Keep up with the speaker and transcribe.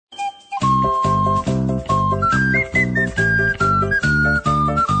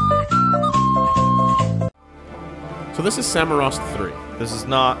So this is Samorost 3. This is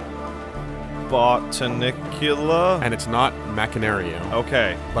not Botanicula. And it's not Macanario.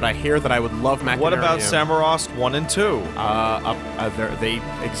 Okay. But I hear that I would love Macanario. What about Samorost 1 and 2? They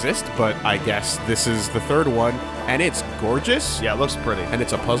exist, but I guess this is the third one. And it's gorgeous. Yeah, it looks pretty. And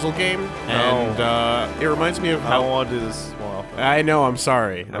it's a puzzle game. No. And it reminds me of I how... don't want to do this more often. I know, I'm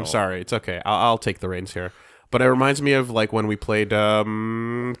sorry. No. I'm sorry. It's okay. I'll take the reins here. But it reminds me of like when we played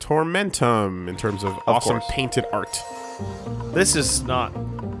Tormentum in terms of awesome painted art. This is not...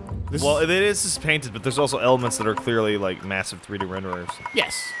 Well, it is just painted, but there's also elements that are clearly like massive 3D renderers.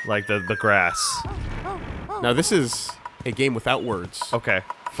 Yes. Like the grass. Now this is a game without words. Okay.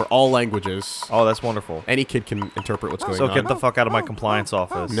 For all languages. Oh, that's wonderful. Any kid can interpret what's going on. So get the fuck out of my compliance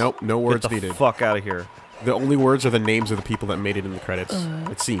office. Nope, no words needed. needed. Get the fuck out of here. The only words are the names of the people that made it in the credits.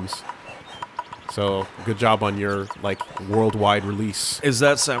 It seems. So, good job on your, like, worldwide release. Is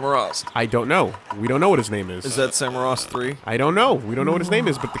that Samorost? I don't know. We don't know what his name is. Is that Samorost 3? I don't know. We don't know what his name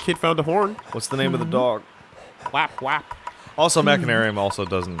is, but the kid found a horn. What's the name of the dog? Whap, whap. Also, Machinarium also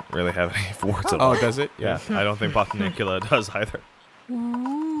doesn't really have any words at all. Oh, does it? Yeah, I don't think Botanicula does either.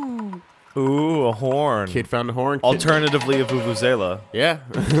 Ooh, a horn. Kid found a horn. Alternatively, a vuvuzela. Yeah.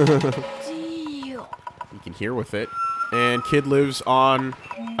 You can hear with it. And kid lives on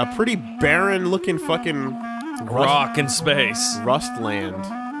a pretty barren-looking fucking rock in space. Rust land.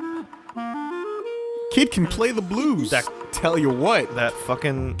 Kid can play the blues. Tell you what. That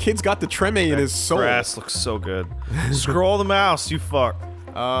fucking... Kid's got the treme in his soul. Grass looks so good. Scroll the mouse, you fuck.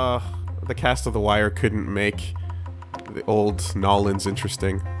 The cast of The Wire couldn't make the old Nolans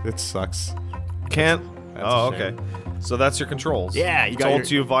interesting. It sucks. Can't? Oh, okay. So that's your controls. Yeah, you got told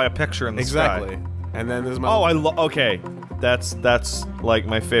you via picture in the exactly. sky. And then there's my... Oh, okay. That's like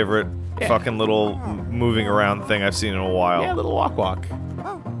my favorite fucking little moving around thing I've seen in a while. Yeah, little walk.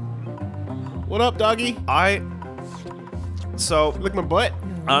 What up, doggy? So... Lick my butt.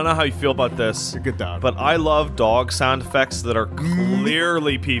 I don't know how you feel about this. You're a good dog. But I love dog sound effects that are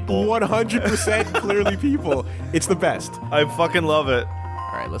clearly people. 100% clearly people. It's the best. I fucking love it.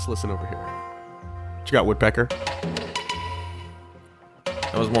 Alright, let's listen over here. What you got, Woodpecker?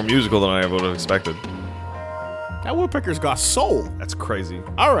 That was more musical than I would have expected. That Woodpecker's got soul. That's crazy.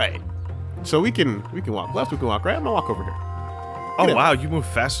 Alright. So we can walk left, we can walk right. I'm gonna walk over here. Oh wow, you move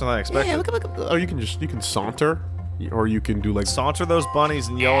faster than I expected. Yeah, look. Oh, you can saunter. Or you can do like... Saunter those bunnies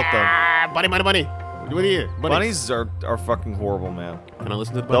and yell at them. Bunny. What are you? Bunnies are fucking horrible, man. Can I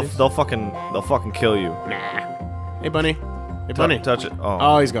listen to the bunnies? They'll fucking kill you. Nah. Hey, bunny. Hey, bunny. Touch it.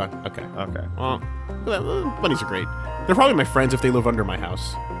 Oh, he's gone. Okay. Okay. Well, bunnies are great. They're probably my friends if they live under my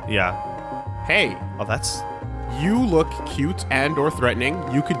house. Yeah. Hey. Oh, that's... You look cute and or threatening.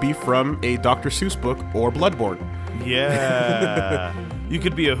 You could be from a Dr. Seuss book or Bloodborne. Yeah. You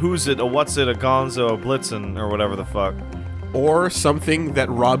could be a Who's It, a What's It, a Gonzo, a Blitzen, or whatever the fuck. Or something that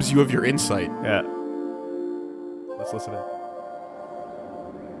robs you of your insight. Yeah. Let's listen in.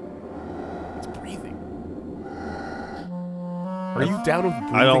 It's breathing. Are you down with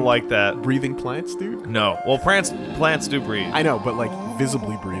breathing? I don't like that. Breathing plants, dude? No. Well, plants do breathe. I know, but like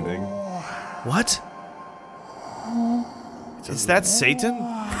visibly breathing. What? Is that Satan?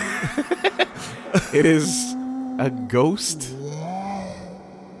 It is a ghost.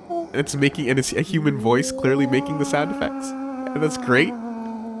 It's a human voice clearly making the sound effects. And that's great.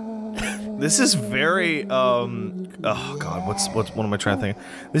 This is very, oh god, what am I trying to think?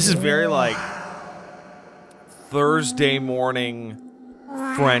 This is very, like, Thursday morning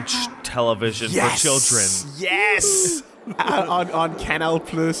French television for children. Yes! on Canal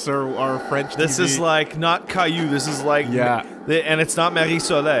Plus or French This TV. is like, not Caillou, this is like... Yeah. And it's not Marie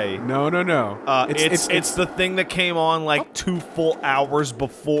Soleil. No. It's the thing that came on like 2 full hours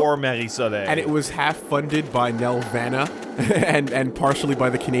before Marie Soleil. And it was half funded by Nelvana and partially by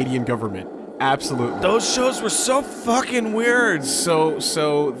the Canadian government. Absolutely. Those shows were so fucking weird. So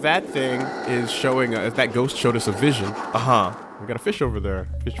that thing is showing that ghost showed us a vision. Uh-huh. We got a fish over there.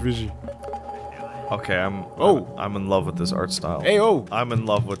 Fish vision. Okay, I'm in love with this art style. Hey, oh. I'm in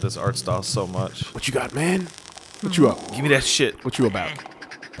love with this art style so much. What you got, man? What you up? Give me that shit. What you about?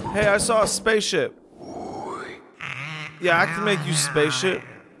 Hey, I saw a spaceship. Yeah, I can make you spaceship.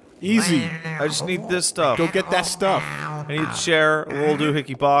 Easy. I just need this stuff. Go get that stuff. I need a chair, a little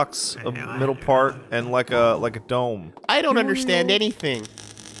doohickey box, a middle part, and like a dome. I don't understand anything.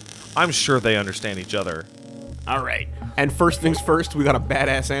 I'm sure they understand each other. All right. And first things first, we got a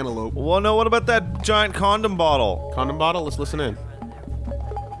badass antelope. Well, no, what about that giant condom bottle? Condom bottle? Let's listen in.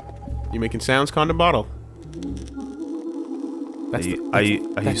 You making sounds, condom bottle? That's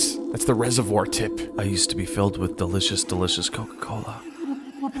the reservoir tip. I used to be filled with delicious, delicious Coca-Cola.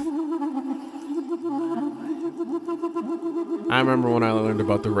 I remember when I learned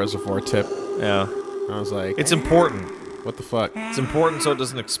about the reservoir tip. Yeah. I was like, It's important. what the fuck? It's important so it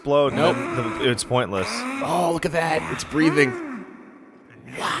doesn't explode. Nope. And it's pointless. Oh, look at that. It's breathing.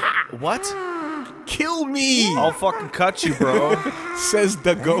 What? Kill me, I'll fucking cut you, bro. says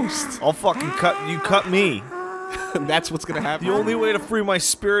the ghost. I'll fucking cut you. Cut me. That's what's gonna happen. The only way to free my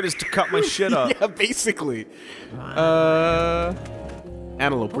spirit is to cut my shit up. Yeah, basically.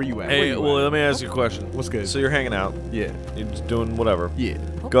 Antelope, where you at? Where Hey, you well, at? let me ask you a question. What's good? So you're hanging out. Yeah. You're just doing whatever. Yeah.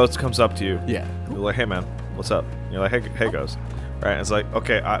 Ghost comes up to you. Yeah. You're like, hey man, what's up? You're like, hey Ghost. Right? It's like,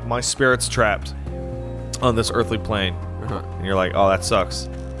 okay, my spirit's trapped on this earthly plane. And you're like, oh, that sucks.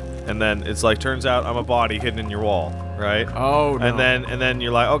 And then it's like, turns out I'm a body hidden in your wall, right? Oh no. And then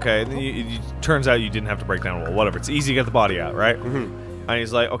you're like, okay. And then turns out you didn't have to break down a wall. Whatever. It's easy to get the body out, right? And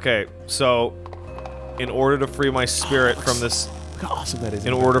he's like, okay, so in order to free my spirit from this, Look how awesome that is.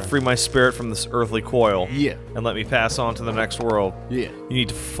 in order to free my spirit from this earthly coil, Yeah. and let me pass on to the next world, Yeah. you need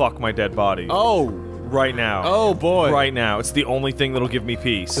to fuck my dead body. Oh. Right now. Oh boy. Right now. It's the only thing that'll give me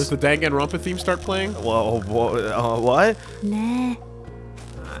peace. Does the Danganronpa theme start playing? Whoa, what? Nah.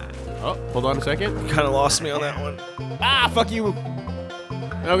 Oh, hold on a second. Kind of lost me on that one. Ah, fuck you.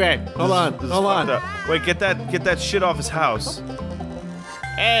 Okay, hold on. This is Hold on. fucked up. Wait, get that shit off his house.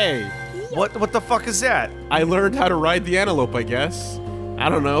 Hey, What the fuck is that? I learned how to ride the antelope, I guess. I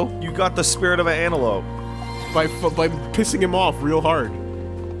don't know. You got the spirit of an antelope. By pissing him off real hard.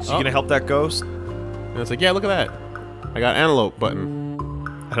 So you gonna help that ghost? And it's like, yeah, look at that. I got antelope button.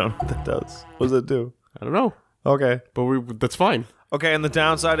 I don't know what that does. What does it do? I don't know, Okay. but that's fine. Okay, and the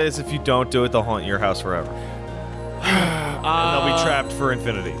downside is if you don't do it, they'll haunt your house forever. And they'll be trapped for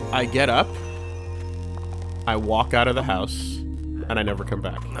infinity. I get up, I walk out of the house, and I never come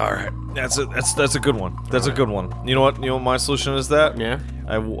back. All right, that's a good one. That's a good one. You know what? You know what my solution is? That Yeah?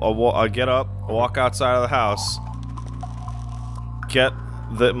 I get up, walk outside of the house, get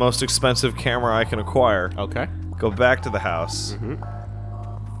the most expensive camera I can acquire, Okay. go back to the house,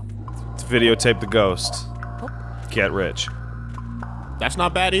 videotape the ghost, get rich, That's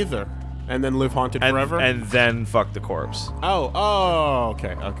not bad either. And then live haunted and forever? and then fuck the corpse. Oh,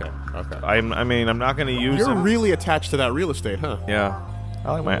 okay. I mean, I'm not gonna use You're him. really attached to that real estate, huh? Yeah,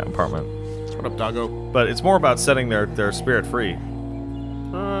 I like my apartment, What up, doggo? but it's more about setting their spirit free.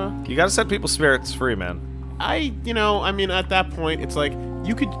 You gotta set people's spirits free, man. I mean, at that point, it's like,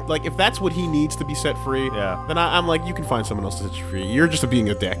 you could, like, if that's what he needs to be set free, Yeah. then I'm like, you can find someone else to set you free. You're just being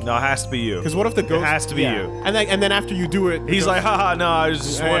a dick. No, it has to be you. Because what if the ghost... It has to be yeah. you. And then after you do it... the He's ghost- like, haha, no, I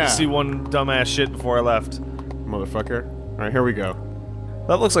just wanted Yeah. to see one dumbass shit before I left. Motherfucker. Alright, here we go.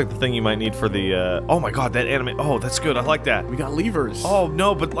 That looks like the thing you might need for the, oh my god, that anime. Oh, that's good. I like that. We got levers. Oh,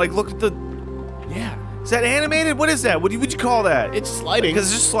 no, but, like, look at the... Yeah. Is that animated? What is that? What would you call that? It's sliding. Because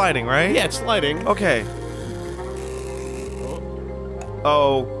it's just sliding, right? Yeah, it's sliding. Okay.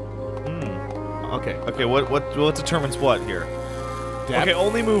 Oh. Okay. Okay, what determines what here? Depth. Okay,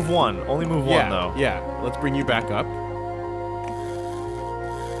 only move one. Only move yeah, one, though. Yeah. Let's bring you back up.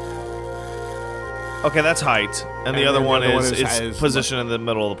 Okay, that's height. And the And other then the one other one is is positioned in the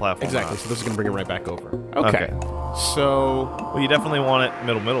middle of the platform. Exactly. So this is gonna bring it right back over. Okay. Okay. So Well, you definitely want it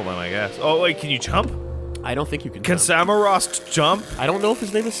middle then, I guess. Oh, wait, can you jump? I don't think you can. Can jump. Samorost jump? I don't know if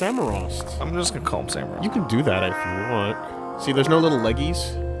his name is Samorost. I'm just gonna call him Samorost. You can do that if you want. See, there's no little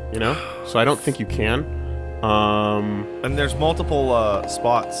leggies, you know? So I don't think you can. And there's multiple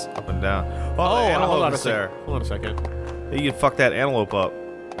spots up and down. Oh, the antelope hold on a is there. second. Hold on a second. You can fuck that antelope up.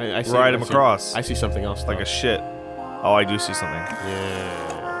 I see, Ride him I see- across. I see something else. Like though. a shit. Oh, I do see something.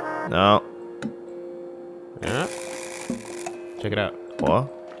 Yeah. No. Yeah. Check it out. What?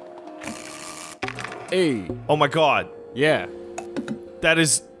 Hey. Oh my god. Yeah. That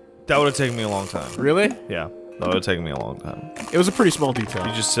would have taken me a long time. Really? Yeah. That would have taken me a long time. It was a pretty small detail.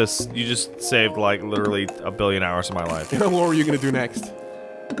 You just saved like literally a billion hours of my life. What were you gonna do next?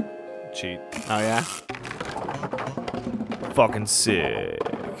 Cheat. Oh yeah. Fucking sick.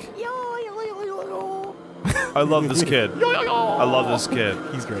 I love this kid. I love this kid.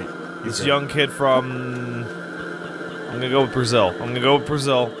 He's great. This young kid from... I'm gonna go with Brazil.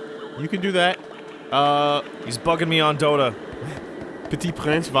 You can do that. He's bugging me on Dota. Petit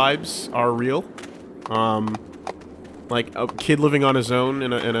Prince vibes are real. Like a kid living on his own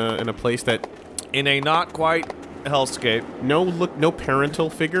in a place that In a not quite hellscape. no parental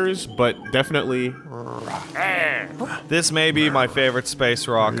figures, but definitely. This may be my favorite space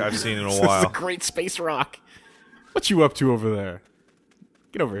rock I've seen in a This is a while. great space rock. What you up to over there?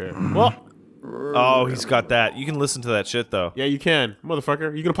 Get over here. Well, Oh, he's got that. You can listen to that shit though. yeah, you can,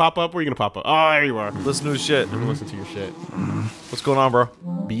 motherfucker. You gonna pop up? Where are you gonna pop up? Oh, there you are. Listen to his shit. I'm gonna listen to your shit. What's going on, bro?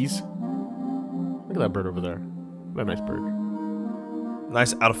 Bees. Look at that bird over there. What a nice bird.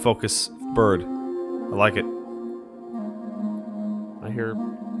 Nice out of focus bird. I like it. I hear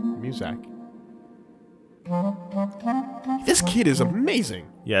music. This kid is amazing.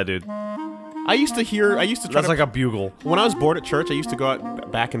 Yeah, dude. I used to try That's to, like a bugle. when I was bored at church, I used to go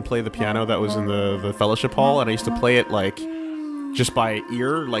out back and play the piano that was in the fellowship hall, and I used to play it, like, just by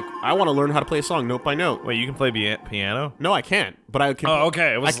ear. Like, I want to learn how to play a song note by note. Wait, you can play piano? No, I can't, but I can. Oh,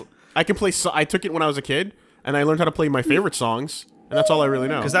 okay. It was I can play, I took it when I was a kid, and I learned how to play my favorite songs, and that's all I really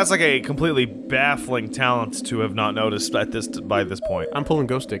know. because that's like a completely baffling talent to have not noticed at by this point. I'm pulling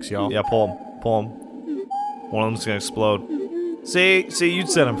ghost sticks, y'all. Yeah, pull him. Pull him. One of them's gonna explode. See, you'd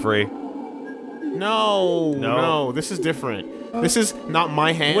set him free. No, this is different. This is not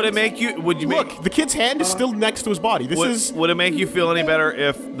my hand. Would it make you? Would you Look, the kid's hand is still next to his body. Would it make you feel any better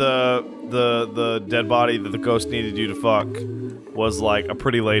if the dead body that the ghost needed you to fuck was like a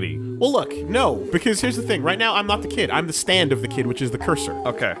pretty lady? Well, look, no, because here's the thing. Right now, I'm not the kid. I'm the stand of the kid, which is the cursor.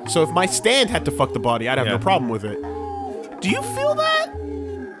 Okay. So if my stand had to fuck the body, I'd have no problem with it. Do you feel that?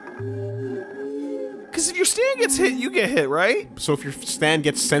 Because if your stand gets hit, you get hit, right? So if your stand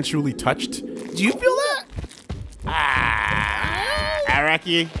gets sensually touched, Do you feel that?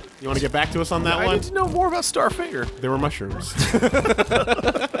 Araki, you want to get back to us on that I one? need to know more about Starfinger. They were mushrooms.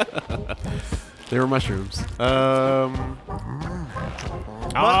 They were mushrooms.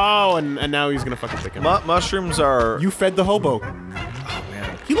 Oh, and now he's gonna fucking pick him. Mushrooms are. You fed the hobo. Oh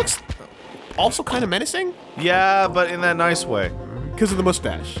man. He looks also kind of menacing Yeah, but in that nice way. because of the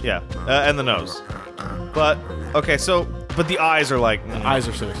mustache. Yeah, and the nose. But okay, but the eyes are like. Eyes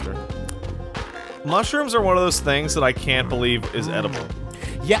are sinister. Mushrooms are one of those things that I can't believe is edible.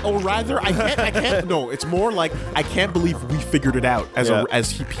 Yeah, or rather, I can't. No, it's more like I can't believe we figured it out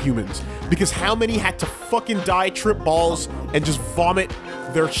as humans. Because how many had to fucking die, trip balls, and just vomit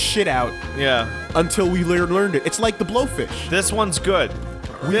their shit out? Yeah. Until we learned it. It's like the blowfish. This one's good.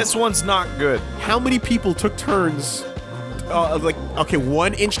 This one's not good. How many people took turns? Like, okay,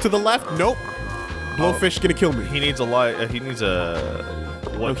 1 inch to the left. Nope. Blowfish gonna kill me. He needs a light. He needs a.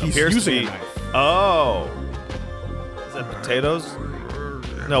 What No, he's appears using to be. a knife. Oh. Is that potatoes?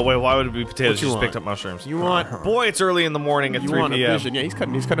 No, wait. Why would it be potatoes? What you You just want? picked up mushrooms. You want? Boy, it's early in the morning at You 3 want a p.m. vision? Yeah, he's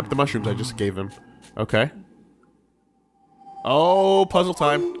cutting up the mushrooms I just gave him. Okay. Oh, puzzle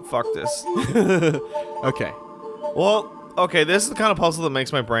time. Fuck this. Okay. Well, okay. This is the kind of puzzle that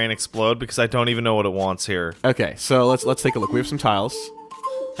makes my brain explode because I don't even know what it wants here. Okay, so let's take a look. We have some tiles.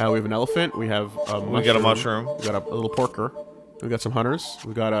 We have an elephant. We have a mushroom. We got a mushroom. We got a little porker. We got some hunters.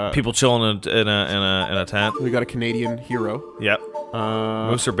 We got a People chilling in a tent. We got a Canadian hero. Yep.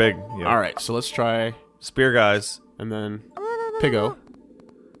 Moose are big. Yep. All right, so let's try Spear guys. and then Piggo.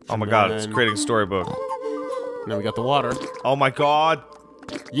 Oh my god, it's creating a storybook. And then we got the water. Oh my god.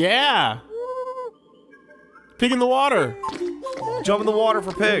 Yeah. Pig in the water. Jump in the water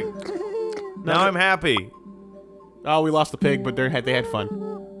for pig. Now I'm happy. Oh, we lost the pig, but they had fun.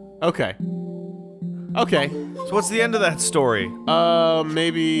 Okay. Okay. So what's the end of that story?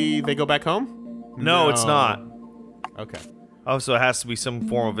 Maybe they go back home? No, it's not. Okay. Oh, so it has to be some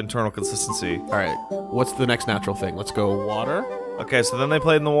form of internal consistency. All right. What's the next natural thing? Let's go water. Okay, so then they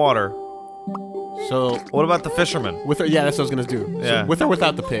played in the water. So What about the fishermen? with her, yeah, that's what I was gonna do. Yeah. So with or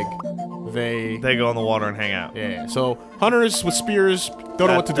without the pig, they They go in the water and hang out. yeah. So hunters with spears don't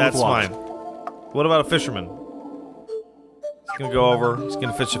know what to do with That's water. fine. What about a fisherman? He's gonna go over. He's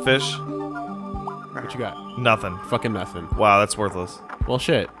gonna fish a fish. What you got? Nothing. Fucking nothing. Wow, that's worthless. Well,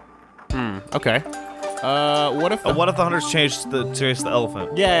 shit. Okay. What if the What if the hunters chase the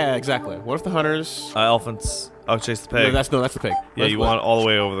elephant? yeah, exactly. What if the hunters? Elephants. Oh, chase the pig. No, that's the pig. Yeah, you want it all the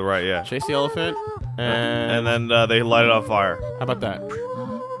way over the right. Yeah. chase the elephant, and And then they light it on fire. how about that?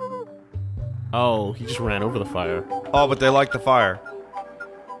 Oh, he just ran over the fire. Oh, but they like the fire.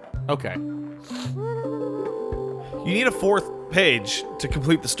 Okay, You need a 4th page to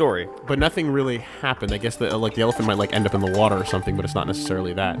complete the story. but nothing really happened. I guess the elephant might like end up in the water or something, but it's not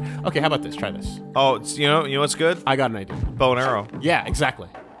necessarily that. Okay, how about this? Try this. Oh, it's, you know what's good? I got an idea. Bow and arrow. Yeah, exactly.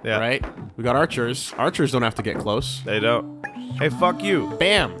 Yeah. Right? We got archers. Archers don't have to get close. They don't. Hey, fuck you.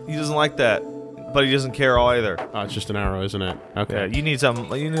 Bam! He doesn't like that, but he doesn't care either. Oh, it's just an arrow, isn't it? Okay. Yeah, you need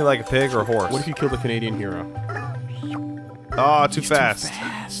something. You need like a pig or a horse. What if you kill the Canadian hero? Oh, too fast. Too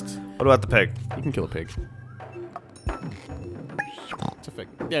fast. What about the pig? You can kill a pig. It's a pig.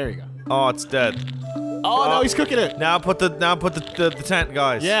 There you go. Oh, it's dead. Oh, no, he's cooking it! Now put the tent,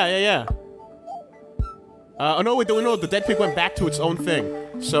 guys. Yeah, yeah, yeah. Oh, no, wait, no, the dead pig went back to its own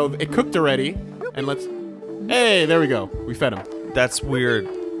thing. So it cooked already, and let's... Hey, there we go. We fed him. That's weird.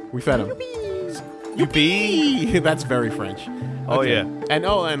 We fed him. Yippee! That's very French. Oh Okay. yeah.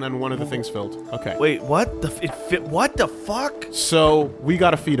 And one of the things filled. Okay. Wait, what? What the fuck? So we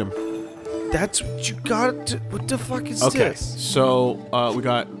gotta feed him. That's what you gotta do. What the fuck is Okay. this? So we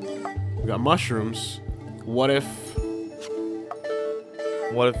got mushrooms. What if?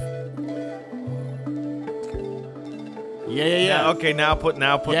 What if? Yeah. Okay, now put.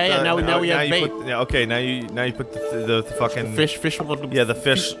 Yeah, now we have you bait. put, yeah, okay, now you put the fucking Fish. Yeah, the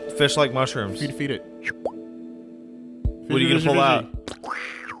fish like mushrooms. Feed it. What are you gonna pull out?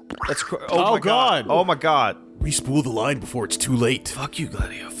 That's oh my god. Oh my god. Respool the line before it's too late. Fuck you,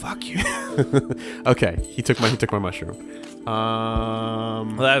 Gladio. Fuck you. Okay, he took my mushroom. Well,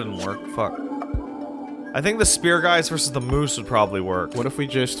 that didn't work. Fuck. I think the spear guys versus the moose would probably work. What if we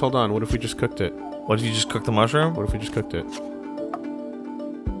just hold on? What if we just cooked it? What if you just cook the mushroom? What if we just cooked it?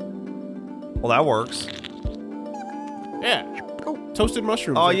 Well, that works. Yeah. Oh, toasted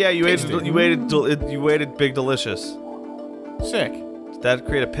mushrooms. Oh like, yeah, you tasty. waited Big Delicious. Sick. Did that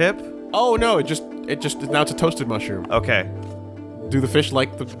create a pip? Oh no! It just now it's a toasted mushroom. Okay. Do the fish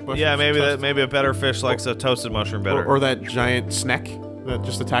like the mushrooms? Yeah, maybe toasted? maybe a better fish likes a toasted mushroom better. Or that giant snack that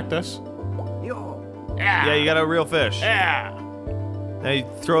just attacked us. Yeah, you got a real fish. Yeah. Now you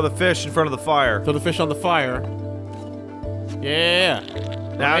throw the fish in front of the fire. Throw the fish on the fire. Yeah.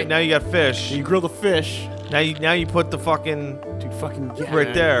 Now you got fish. You grill the fish. Now you put the fucking Dude, fucking yeah, right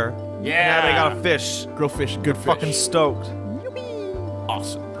man. there. Yeah. Now they got a fish. Grill fish, good fish. Fucking stoked.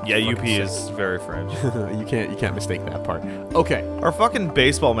 Awesome. Yeah, Fucking UP sick. is very French. you can't mistake that part. Okay. Our fucking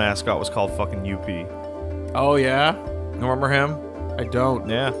baseball mascot was called fucking UP. Oh yeah. Remember him? I don't.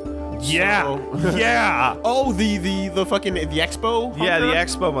 Yeah. So- Yeah. Oh, the fucking the expo. Yeah, the hunter?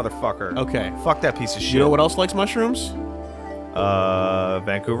 expo motherfucker. Okay. Fuck that piece of shit. You know what else likes mushrooms?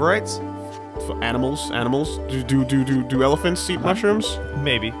 Vancouverites? Animals. Do elephants eat mushrooms?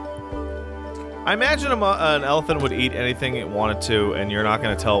 Maybe. I imagine an elephant would eat anything it wanted to, and you're not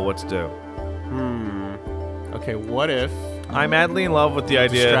gonna tell it what to do. Okay, what if I'm madly in love with the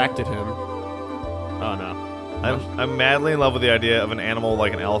idea. distracted him? Oh no. I'm madly in love with the idea of an animal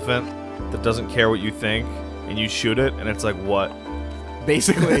like an elephant that doesn't care what you think, and you shoot it, and it's like, what?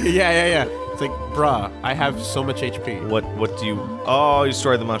 Basically, yeah. It's like, bruh, I have so much HP. What do you... Oh, you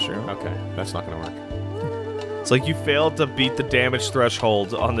destroyed the mushroom. Okay, that's not gonna work. It's like you failed to beat the damage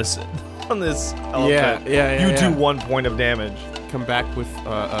threshold on this elephant. Yeah. You do 1 point of damage. Come back with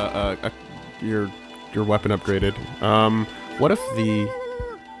your weapon upgraded. What if the...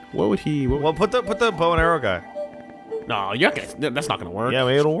 What would he... Well, put the bow and arrow guy. No, that's not gonna work. Yeah,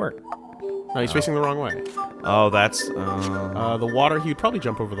 maybe it'll work. No, he's facing the wrong way. Oh, that's... The water, he'd probably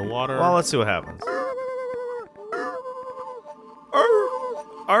jump over the water. Well, let's see what happens.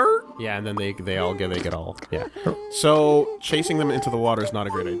 Yeah, and then they all get all... Yeah. So, chasing them into the water is not a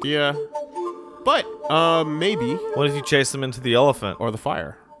great idea. But, maybe... What if you chase them into the elephant? Or the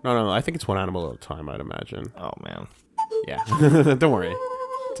fire. No, I think it's one animal at a time, I'd imagine. Oh, man. Yeah. Don't worry.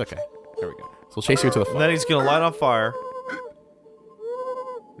 It's okay. There we go. So we'll chase you into the fire. And then he's gonna light on fire.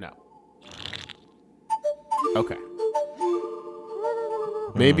 No. Okay.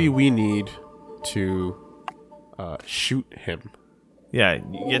 Maybe we need to shoot him. Yeah,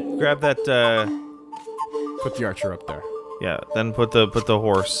 grab that. Put the archer up there, Yeah, then put the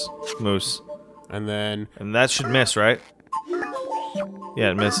moose, and then and that should miss, right?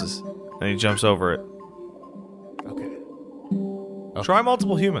 Yeah, it misses, and he jumps over it. okay. Try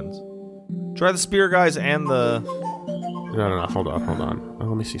multiple humans. Try the spear guys and the. No. Hold on. Oh,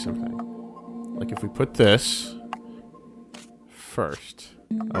 let me see something. Like if we put this first,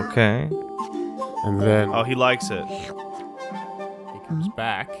 Okay. and then Oh, he likes it. he comes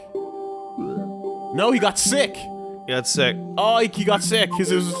back. No, he got sick. Yeah, it's sick. Oh, he got sick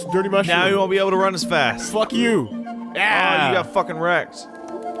because it was dirty mushroom. Now he won't be able to run as fast. Fuck you. Oh, Yeah. you got fucking wrecked.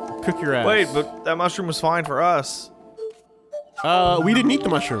 Cook your ass. Wait, but that mushroom was fine for us. We didn't eat the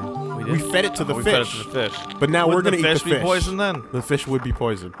mushroom. We fed it to the We fish. fed it to the fish. But now we're Wouldn't gonna eat the fish fish. be poisoned then? The fish would be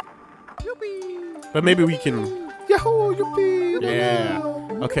poisoned. But maybe we can. Yahoo! Yippee! Yeah.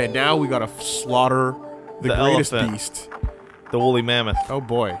 Okay, now we gotta slaughter the greatest elephant. beast. The woolly mammoth. Oh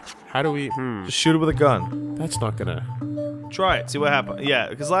boy. How do we? Just shoot it with a gun. That's not gonna. Try it. See what happens. Yeah,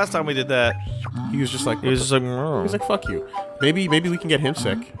 because last time we did that, He was just like. he was just like, He was like, fuck you. Maybe we can get him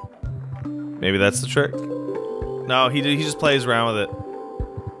sick. maybe that's the trick. No, he just plays around with it.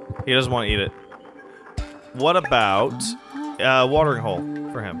 He doesn't want to eat it. What about watering hole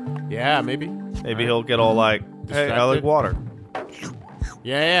for him? Yeah, maybe. Maybe he'll get all like, hey, I like Distracted? water.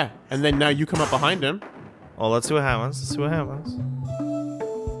 Yeah. And then now you come up behind him. Well, let's see what happens. Let's see what happens.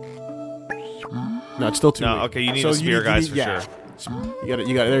 No, it's still too. No, weak. okay, you need So the spear guys for yeah. sure. You got it.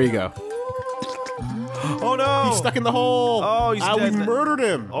 There you go. Oh no! He's stuck in the hole. Oh, he's We dead. murdered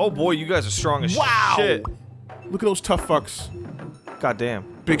him. Oh boy, you guys are strong as Wow. shit. Look at those tough fucks. God damn.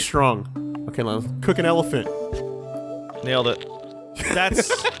 Big strong. Okay, let's cook an elephant. Nailed it.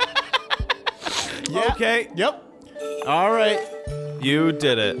 That's... Yeah. Okay. Yep. All right. You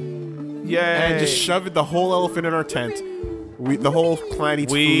did it. Yay. And just shove the whole elephant in our tent. The whole clan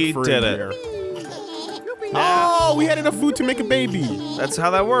eats food for did a it. year. Oh, we had enough food to make a baby. That's how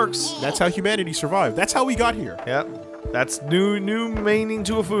that works. That's how humanity survived. That's how we got here. Yep. That's new meaning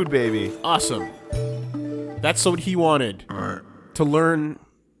to a food baby. Awesome. That's what he wanted. To learn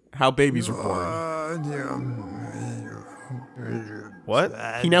how babies are born. What?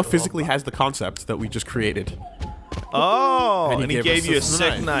 He now physically has the concept that we just created. Oh, And he and he gave gave us you a this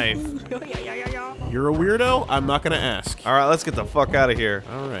sick knife. knife. You're a weirdo? I'm not gonna ask. Alright, let's get the fuck out of here.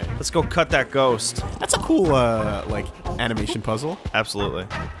 Alright. Let's go cut that ghost. That's a cool, like, animation puzzle. Absolutely.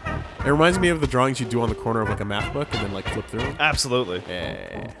 It reminds me of the drawings you do on the corner of, like, a math book and then, like, flip through them. Absolutely.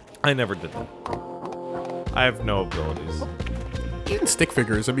 Yeah. I never did that. I have no abilities. Even stick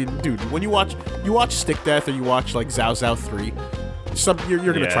figures. I mean, dude, when you watch Stick Death or you watch, like, Zao Zao 3,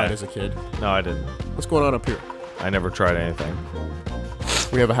 you're gonna try it as a kid. No, I didn't. What's going on up here? I never tried anything.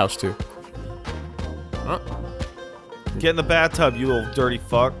 We have a house, too. Huh? Get in the bathtub, you little dirty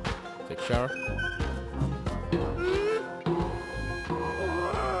fuck. Take a shower.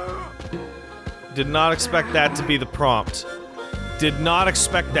 Did not expect that to be the prompt. Did not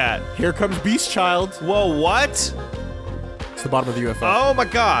expect that. Here comes Beast Child. Whoa, what? It's the bottom of the UFO. Oh my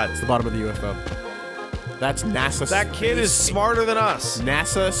god. It's the bottom of the UFO. That's NASA. That kid is smarter than us.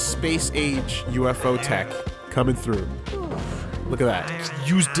 NASA space age UFO tech coming through. Look at that.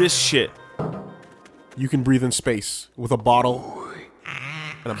 Use this shit. You can breathe in space with a bottle.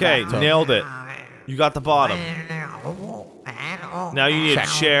 And a Okay, bathtub. nailed it. You got the bottom. Now you need Check. a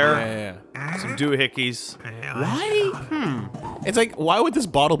chair, Yeah. some doohickeys. Why? It's like, why would this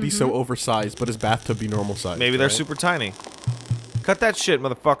bottle be so oversized, but his bathtub be normal size? Maybe they're right? super tiny. Cut that shit,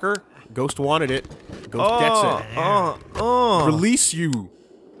 motherfucker. Ghost wanted it. Ghost gets it. Release you.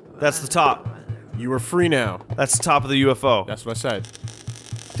 That's the top. You are free now. That's the top of the UFO. That's what I said.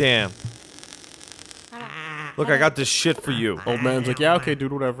 Damn. Look, I got this shit for you. Old man's like, yeah, okay,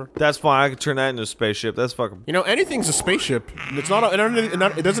 dude, whatever. That's fine. I can turn that into a spaceship. That's fucking. You know, anything's a spaceship. It's not.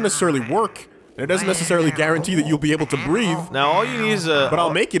 It doesn't necessarily work. And it doesn't necessarily guarantee that you'll be able to breathe. Now all you need is a. But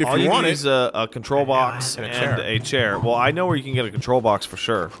I'll make it if all you want need it. is a control box And a and chair. a chair. Well, I know where you can get a control box for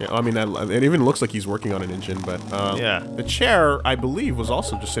sure. Yeah, I mean, it even looks like he's working on an engine, but Yeah. the chair, I believe, was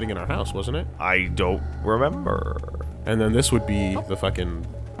also just sitting in our house, wasn't it? I don't remember. And then this would be the fucking.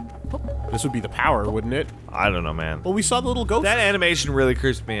 This would be the power, wouldn't it? I don't know, man. Well, we saw the little ghost. That animation really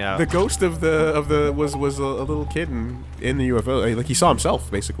creeps me out. The ghost of the was a little kid in the UFO. Like he saw himself,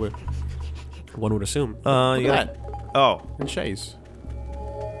 basically. One would assume. Look yeah. at that. Oh, And Shays.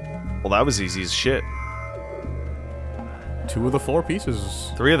 well, that was easy as shit. 2 of the 4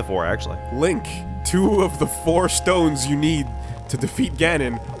 pieces. 3 of the 4, actually. Link, 2 of the 4 stones you need to defeat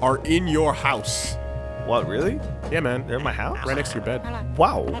Ganon are in your house. What, really? Yeah, man. They're in my house? Right next to your bed.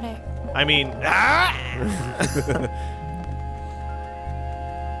 Wow. I mean,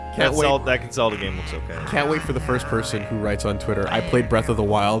 Can't wait. that Zelda game looks okay. Can't wait for the first person who writes on Twitter, I played Breath of the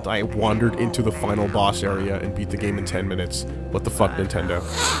Wild, I wandered into the final boss area and beat the game in 10 minutes. What the fuck, Nintendo?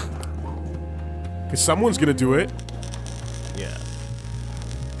 Because someone's gonna do it. Yeah.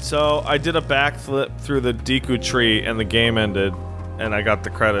 So, I did a backflip through the Deku tree and the game ended, and I got the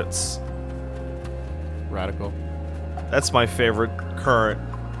credits. Radical. That's my favorite current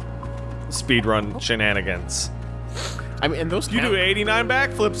speedrun shenanigans. I mean, and those You count. do 89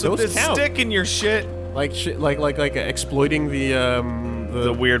 backflips with Those this count. stick in your shit. Like shit, like exploiting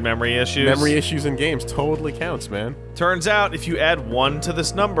The weird memory issues. memory issues in games totally counts, man. Turns out, if you add 1 to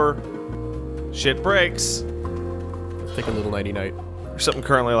this number, shit breaks. Let's take a little nighty night. There's something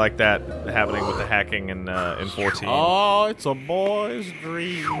currently like that happening with the hacking in 14. Oh, it's a boy's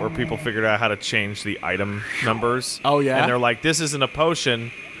dream. Where people figured out how to change the item numbers. Oh, yeah? And they're like, this isn't a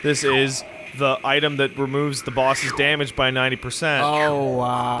potion, this is the item that removes the boss's damage by 90%. Oh,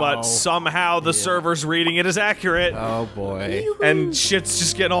 wow. But somehow the server's reading it as accurate. Oh, boy. And shit's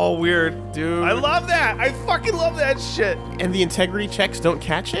just getting all weird. Dude. I love that! I fucking love that shit! And the integrity checks don't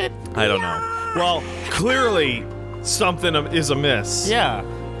catch it? I don't know. Well, clearly something is amiss. Yeah.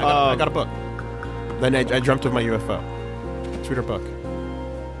 I got a book. Then I dreamt of my UFO. Let's read our book.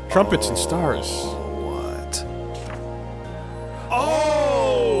 Trumpets and stars. What?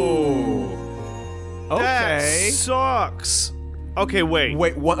 Okay. That sucks. Okay, wait.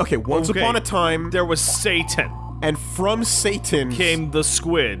 Wait, once Okay. upon a time, There was Satan. and from Satan Came the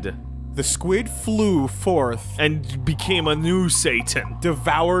squid. The squid flew forth and became a new Satan.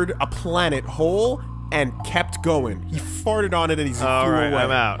 devoured a planet whole, and kept going. He farted on it and he flew away. Alright,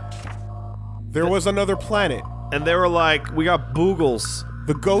 I'm out. There was another planet. And they were like, we got boogles.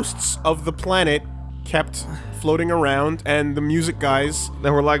 The ghosts of the planet kept floating around, and the music guys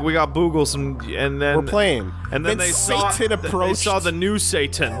They were like, we got boogles, and then... were playing. And then they Satan approached. They saw the new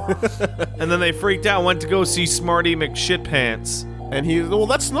Satan. And then they freaked out, went to go see Smarty McShitpants. And he, well,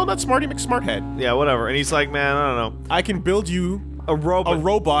 that's not Smarty McSmarthead. Yeah, whatever. And he's like, man, I don't know. I can build you A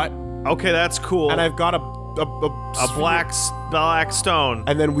robot. Okay, that's cool. and I've got a black stone.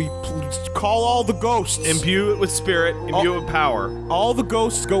 And then we call all the ghosts. Imbue it with spirit, imbue it with power. All the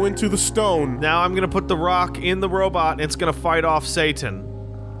ghosts go into the stone. Now I'm gonna put the rock in the robot, and it's gonna fight off Satan.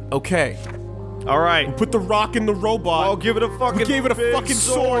 Okay. Alright. Put the rock in the robot. Oh, give it a fucking We gave it a big fucking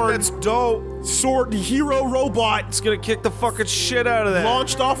sword. That's dope. Sword hero robot. It's gonna kick the fucking shit out of that.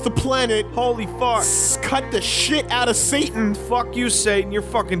 Launched off the planet. Holy fuck. Cut the shit out of Satan. Fuck you, Satan. You're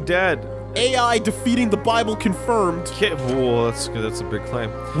fucking dead. AI defeating the Bible confirmed. Whoa, that's good. That's a big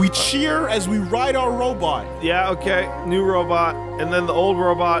claim. We cheer as we ride our robot. Yeah, okay. New robot. And then the old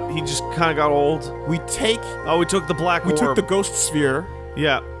robot, he just kind of got old. We take... Oh, we took the black orb. We took the ghost sphere.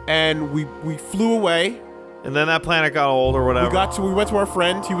 Yeah. And we flew away. And then that planet got old or whatever. We went to our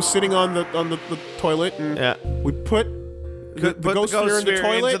friend. He was sitting on the toilet, and yeah. we put the ghost sphere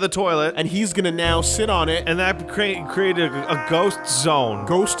into the toilet, and he's gonna now sit on it. And that created a ghost zone.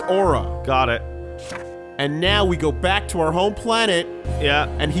 Ghost aura. Got it. And now we go back to our home planet. Yeah.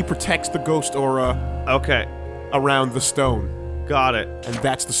 And he protects the ghost aura. Okay. Around the stone. Got it. And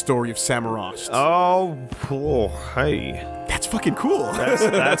that's the story of Samorost. Oh, hey. That's fucking cool.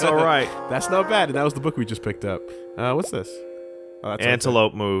 That's all right. That's not bad. And that was the book we just picked up. What's this? Oh, that's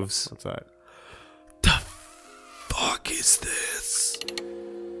Antelope moves. What's that? The fuck is this?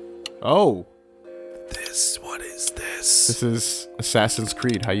 Oh. What is this? This is Assassin's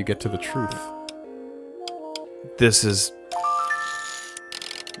Creed, how you get to the truth. This is...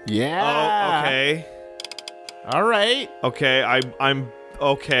 Yeah. Oh, okay. All right. Okay, I'm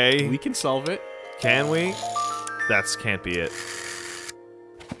okay. We can solve it. Can we? That can't be it.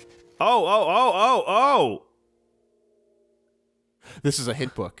 Oh! This is a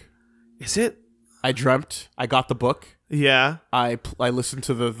hint book. Is it? I dreamt. I got the book. Yeah. I listened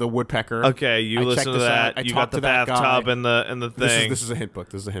to the woodpecker. Okay, you listened to that. You got the bathtub and the thing. This is a hint book.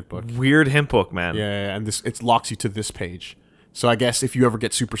 This is a hint book. Weird hint book, man. Yeah, and it locks you to this page. So I guess if you ever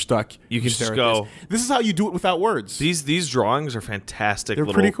get super stuck, you can just go. This is how you do it without words. These drawings are fantastic. They're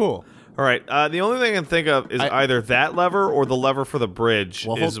pretty cool. All right. The only thing I can think of is either that lever or the lever for the bridge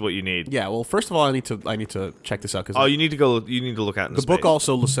is what you need. Yeah. Well, first of all, I need to check this out because you need to go. You need to look out into space. The book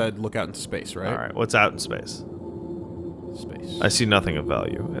also said look out into space, right? All right. What's out in space? Space. I see nothing of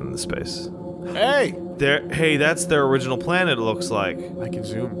value in the space. Hey. Hey, that's their original planet. It looks like. I can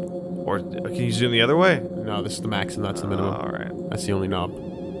zoom. Or can you zoom the other way? No, this is the max and that's the minimum. All right. That's the only knob.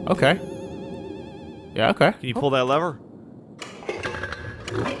 Okay. Yeah. Okay. Can you pull that lever?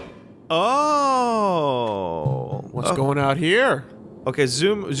 Oh. What's going out here? Okay,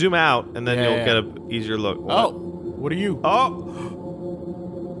 zoom out, and then you'll get an easier look. Oh, what are you? Oh.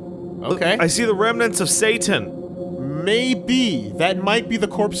 Okay. I see the remnants of Satan. Maybe that might be the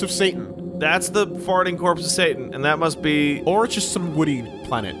corpse of Satan. That's the farting corpse of Satan, and that must be, or it's just some woody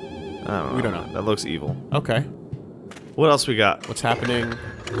planet. I don't know. We don't know. That looks evil. Okay. What else we got? What's happening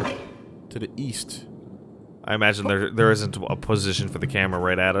to the east? I imagine there isn't a position for the camera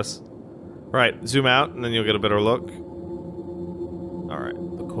right at us. Right, zoom out, and then you'll get a better look. All right.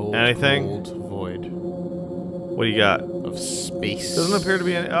 The cold, anything? cold void. What do you got? Of space. Doesn't appear to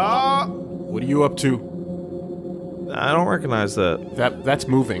be any. Ah! What are you up to? I don't recognize that. That's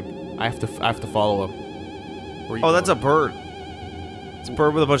moving. I have to follow him. Oh, that's a bird. It's a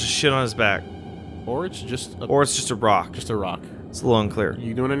bird with a bunch of shit on his back. Or it's just a... Or it's just a rock. Just a rock. It's a little unclear.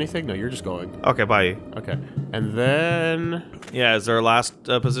 You doing anything? No, you're just going. Okay, bye. Okay. And then... Yeah, is there a last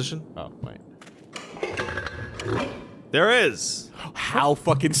position? Oh, wait. There is! How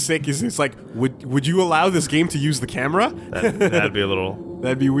fucking sick is this? Like, would you allow this game to use the camera? That'd be a little...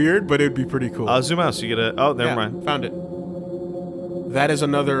 That'd be weird, but it'd be pretty cool. Zoom out so you get a... Oh, never mind. Found it. That is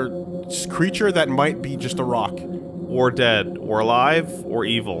another creature that might be just a rock. Or dead. Or alive. Or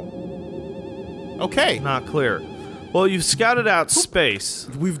evil. Okay. Not clear. Well, you've scouted out space.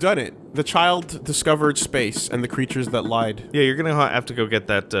 We've done it. The child discovered space and the creatures that lied. Yeah, you're gonna have to go get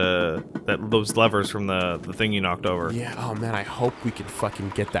those levers from the thing you knocked over. Yeah, oh man, I hope we can fucking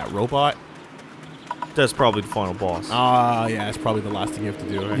get that robot. That's probably the final boss. Yeah, that's probably the last thing you have to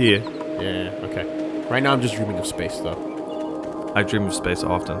do, right? Yeah. Yeah, okay. Right now I'm just dreaming of space, though. I dream of space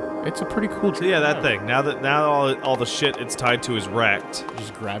often. It's a pretty cool So dream. yeah, that thing. Now all the shit it's tied to is wrecked.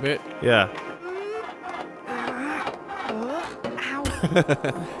 Just grab it. Yeah.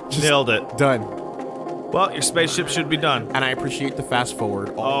 Nailed it. Done. Well, your spaceship should be done. And I appreciate the fast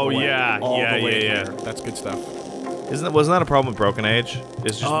forward all the way. Yeah, all yeah, the way yeah. here. That's good stuff. Wasn't that a problem with Broken Age?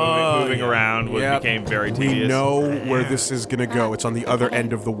 It's just moving around it became very tedious. We know where this is gonna go. It's on the other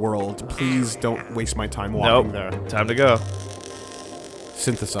end of the world. Please don't waste my time walking there. Time to go.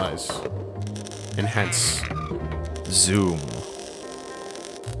 Synthesize. Enhance. Zoom.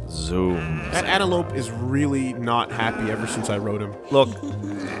 Zoom. That antelope is really not happy ever since I rode him. Look.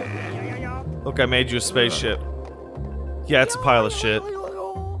 Look, I made you a spaceship. Yeah, it's a pile of shit.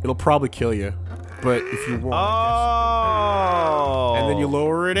 It'll probably kill you. But if you want, Oh! and then you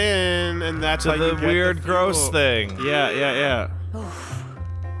lower it in, and that's how you the get weird, the gross fuel. thing. Yeah.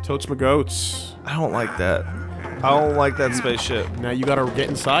 Totes my goats. I don't like that. I don't like that spaceship. Now you gotta get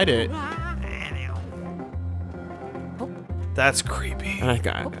inside it. That's creepy.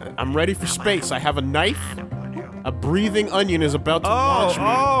 I'm ready for space. I have a knife. A breathing onion is about to launch me.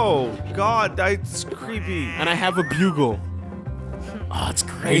 Oh, God, that's creepy. And I have a bugle. Oh, it's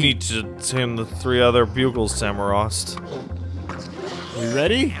great. You need to tame the 3 other bugles, Samorost. You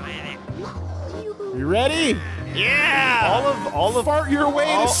ready? You ready? Yeah! All of Fart your way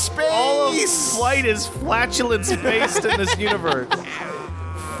to space! All of flight is flatulence-based in this universe.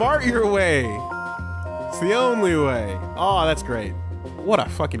 Fart your way. It's the only way. Oh, that's great. What a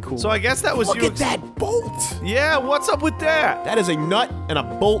fucking cool. So I guess that was Look you. at that bolt! Yeah, what's up with that? That is a nut and a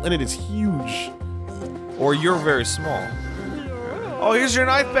bolt, and it is huge. Or you're very small. Oh, here's your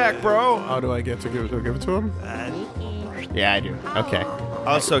knife back, bro. How do I get to give it to him? Yeah, I do. Okay.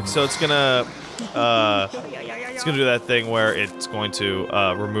 Oh, so it's gonna do that thing where it's going to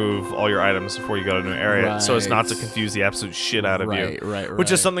remove all your items before you go to a new area, so as not to confuse the absolute shit out of you. Right.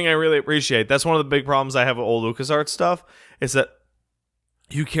 Which is something I really appreciate. That's one of the big problems I have with old LucasArts stuff, is that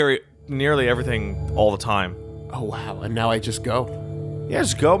you carry nearly everything all the time. Oh wow! And now I just go. Yeah,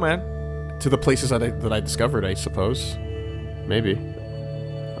 just go, man. To the places that I discovered, I suppose. Maybe.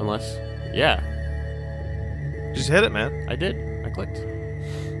 Unless, yeah. Just hit it, man. I did. I clicked.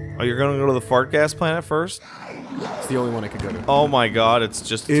 Oh, you're gonna go to the fart gas planet first? It's the only one I could go to. Oh my God! It's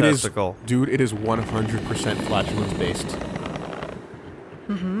just a testicle. Dude, it is 100% flatulence based.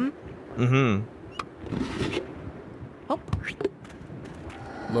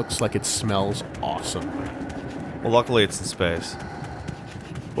 Looks like it smells awesome. Well, luckily it's in space.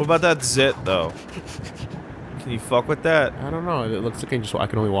 What about that zit, though? Can you fuck with that? I don't know. It looks like I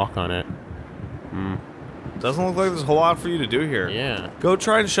can only walk on it. Doesn't look like there's a whole lot for you to do here. Yeah. Go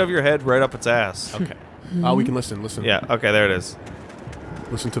try and shove your head right up its ass. Okay. Oh, we can listen. Yeah, okay, there it is.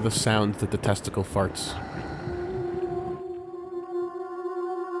 Listen to the sound that the testicle farts.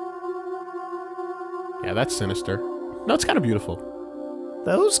 Yeah, that's sinister. No, it's kind of beautiful.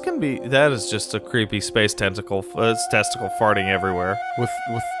 Those can be... That is just a creepy space tentacle. It's testicle farting everywhere. With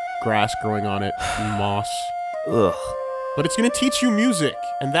grass growing on it, and moss. Ugh. But it's gonna teach you music,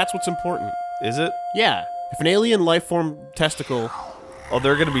 and that's what's important. Is it? Yeah. If an alien life form testicle Oh,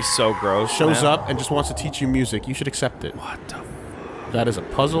 they're gonna be so gross. shows man. up and just wants to teach you music, you should accept it. What the f... That is a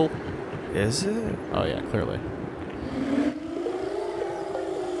puzzle. Is it? Oh yeah, clearly.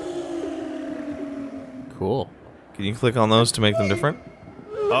 Cool. Can you click on those to make them different?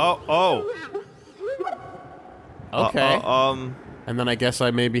 Oh. Okay. And then I guess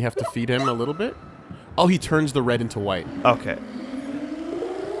I maybe have to feed him a little bit? Oh, he turns the red into white. Okay.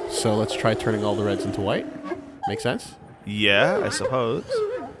 So let's try turning all the reds into white. Make sense? Yeah, I suppose.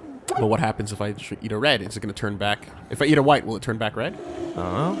 But what happens if I eat a red? Is it going to turn back... If I eat a white, will it turn back red? I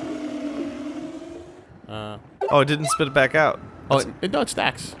don't know. Oh, it didn't spit it back out. Oh, no, it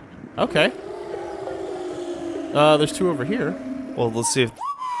stacks. Okay. There's 2 over here. Well, let's see if...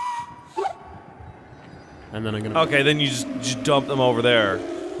 And then I'm going to... Okay, then you just dump them over there.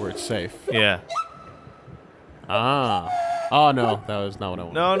 Where it's safe. Yeah. Ah. Oh, no. That was not what I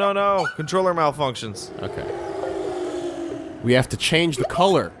wanted. No. Controller malfunctions. Okay. We have to change the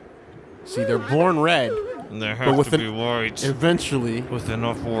color. See, they're born red. And they have to be white. Eventually... With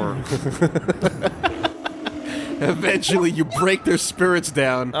enough work. Eventually, you break their spirits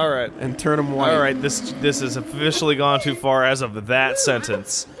down. All right. And turn them white. All right, this has officially gone too far as of that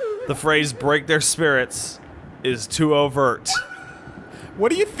sentence. The phrase "break their spirits" is too overt.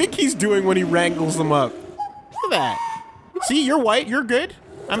 What do you think he's doing when he wrangles them up? Look at that. See, you're white, you're good.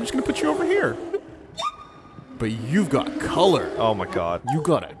 I'm just gonna put you over here. But you've got color. Oh my God. You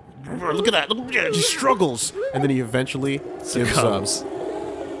got it. Look at that. Look at it. He struggles. And then he eventually gives up Succumbs.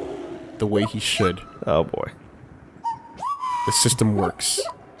 the way he should. Oh boy. The system works.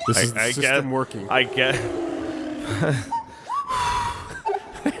 This is the system working. I get.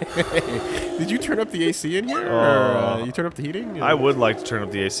 Did you turn up the AC in here? Or you turn up the heating? I would like to turn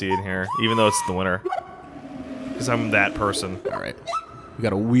up the AC in here, even though it's the winter. Because I'm that person. Alright. We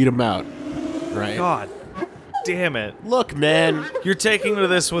gotta weed them out. Right? God damn it. Look, man. You're taking to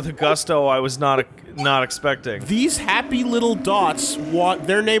this with a gusto I was not expecting. These happy little dots want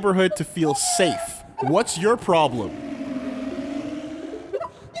their neighborhood to feel safe. What's your problem?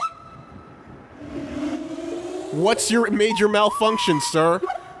 What's your major malfunction, sir?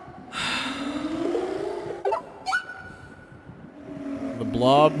 The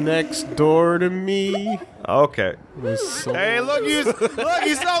blob next door to me. Okay. So Hey, look, you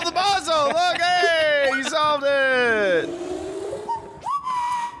solved the puzzle! Look, hey, you solved it!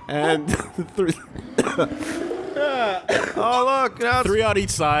 And three. Oh, look, now it's 3 on each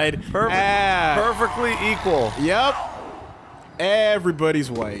side. perfectly equal. Yep. Everybody's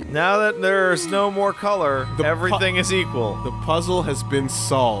white. Now that there's no more color, everything is equal. The puzzle has been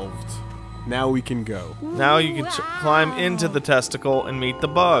solved. Now we can go. Now you can climb into the testicle and meet the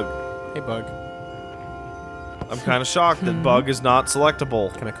bug. Hey, Bug. I'm kind of shocked that Bug is not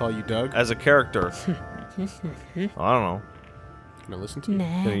selectable Can I call you Doug? as a character. I don't know. Can I listen to you?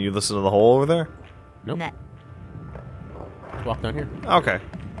 Can you listen to the hole over there? Nope. Let's walk down here. Okay.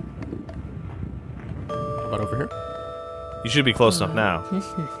 How about over here? You should be close enough now.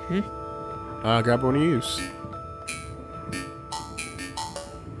 Grab one of use.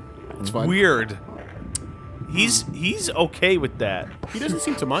 It's fine. Weird. He's okay with that. He doesn't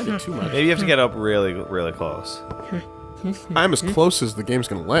seem to mind it too much. Maybe you have to get up really, really close. I'm as close as the game's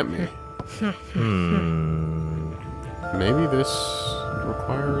gonna let me. Maybe this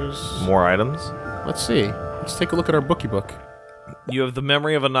requires... More items? Let's see. Let's take a look at our bookie book. You have the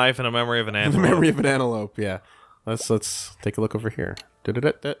memory of a knife and a memory of an The antelope. memory of an antelope, yeah. Let's take a look over here.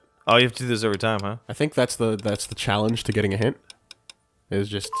 Oh, you have to do this every time, huh? I think that's the challenge to getting a hint. Is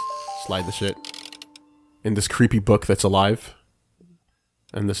just slide the shit in this creepy book that's alive.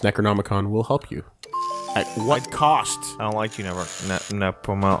 And this Necronomicon will help you. At what cost? I don't like you, never.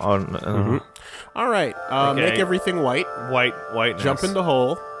 Alright, Okay. make everything white. Whiteness. Jump in the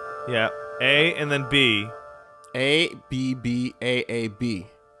hole. Yeah. A and then B. A, B, B, A, B.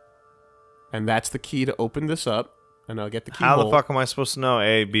 And that's the key to open this up. And I'll get the key. How the fuck am I supposed to know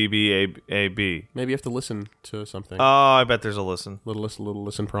A, B, B, A, B? Maybe you have to listen to something. Oh, I bet there's a listen. Little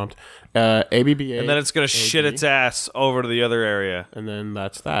listen prompt. A, B, B, A. And then it's gonna shit its ass over to the other area. And then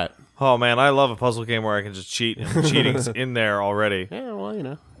that's that. Oh man, I love a puzzle game where I can just cheat, and cheating's in there already. Yeah, well, you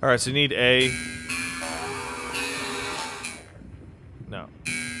know. Alright, so you need A. No.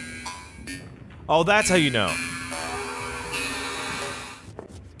 Oh, that's how you know.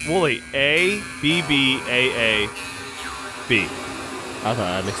 Wooly, A, B, B, A, B. I thought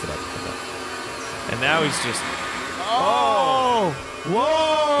I mixed it up. Okay. And now he's just... Oh!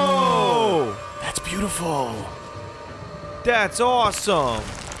 Whoa! That's beautiful. That's awesome!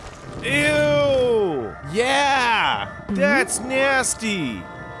 Ew! Yeah! That's nasty!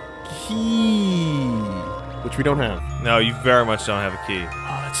 Key. Which we don't have. No, you very much don't have a key.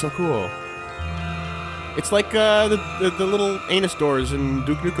 Oh, that's so cool. It's like the little anus doors in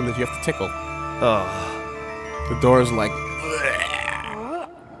Duke Nukem that you have to tickle. Ugh. The door's like...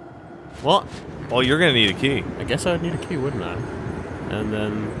 Well, Well, you're gonna need a key. I guess I would need a key, wouldn't I? And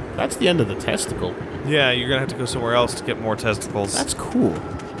then... That's the end of the testicle. Yeah, you're gonna have to go somewhere else to get more testicles. That's cool.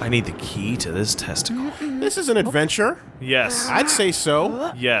 I need the key to this testicle. This is an adventure. Yes. I'd say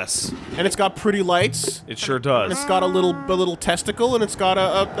so. Yes. And it's got pretty lights. It sure And does. it's got a little testicle, and it's got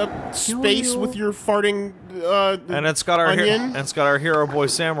a space with your farting And it's got our onion. and it's got our hero boy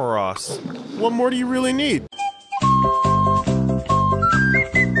Samorost. What more do you really need?